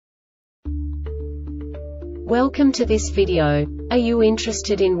Welcome to this video. Are you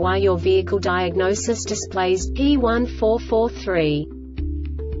interested in why your vehicle diagnosis displays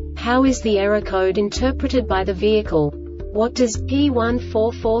P1443? How is the error code interpreted by the vehicle? What does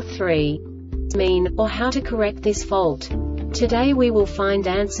P1443 mean, or how to correct this fault? Today we will find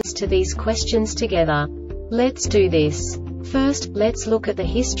answers to these questions together. Let's do this. First, let's look at the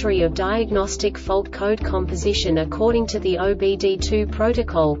history of diagnostic fault code composition according to the OBD2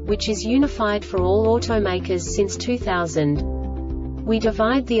 protocol, which is unified for all automakers since 2000. We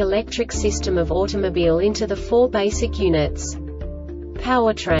divide the electric system of automobile into the four basic units: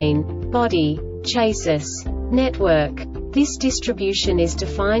 powertrain, body, chassis, network. This distribution is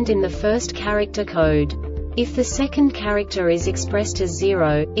defined in the first character code. If the second character is expressed as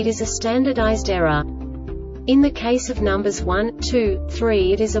 0, it is a standardized error. In the case of numbers 1, 2,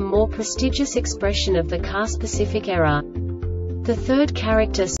 3, it is a more prestigious expression of the car-specific error. The third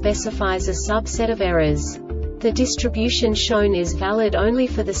character specifies a subset of errors. The distribution shown is valid only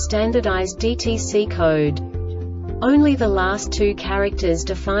for the standardized DTC code. Only the last two characters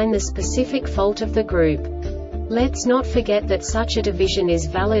define the specific fault of the group. Let's not forget that such a division is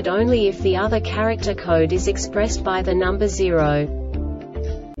valid only if the other character code is expressed by the number 0.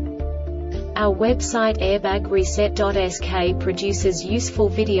 Our website airbagreset.sk produces useful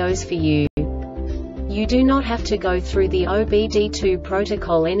videos for you. You do not have to go through the OBD2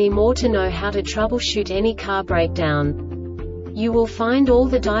 protocol anymore to know how to troubleshoot any car breakdown. You will find all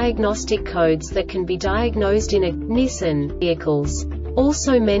the diagnostic codes that can be diagnosed in a Nissan vehicles.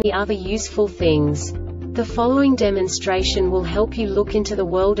 Also many other useful things. The following demonstration will help you look into the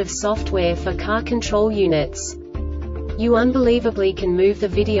world of software for car control units. You unbelievably can move the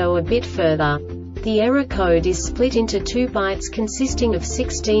video a bit further. The error code is split into 2 bytes consisting of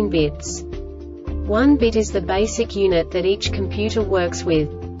 16 bits. 1 bit is the basic unit that each computer works with.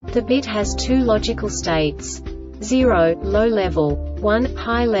 The bit has 2 logical states: 0, low level, 1,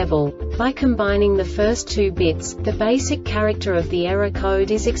 high level. By combining the first 2 bits, the basic character of the error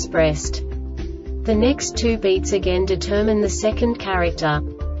code is expressed. The next 2 beats again determine the second character.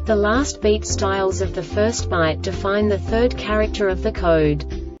 The last beat styles of the first byte define the third character of the code.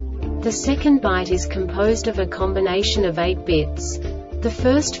 The second byte is composed of a combination of 8 bits. The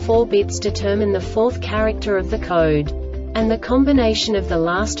first 4 bits determine the fourth character of the code. And the combination of the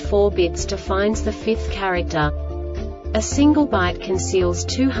last 4 bits defines the fifth character. A single byte conceals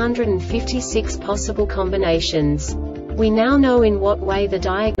 256 possible combinations. We now know in what way the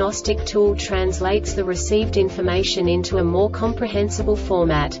diagnostic tool translates the received information into a more comprehensible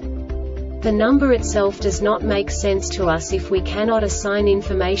format. The number itself does not make sense to us if we cannot assign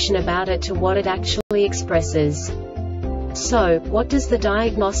information about it to what it actually expresses. So, what does the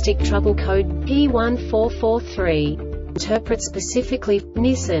diagnostic trouble code P1443 interpret specifically for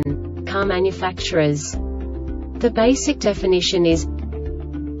Nissan car manufacturers? The basic definition is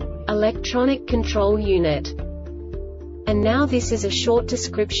electronic control unit. And now this is a short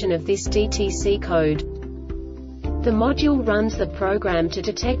description of this DTC code. The module runs the program to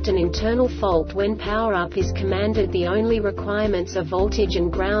detect an internal fault when power up is commanded. The only requirements are voltage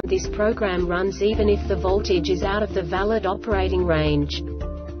and ground. This program runs even if the voltage is out of the valid operating range.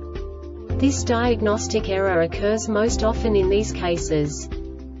 This diagnostic error occurs most often in these cases.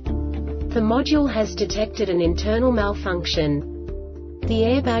 The module has detected an internal malfunction. The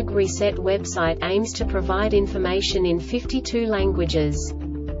Airbag Reset website aims to provide information in 52 languages.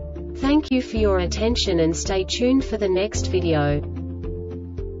 Thank you for your attention and stay tuned for the next video.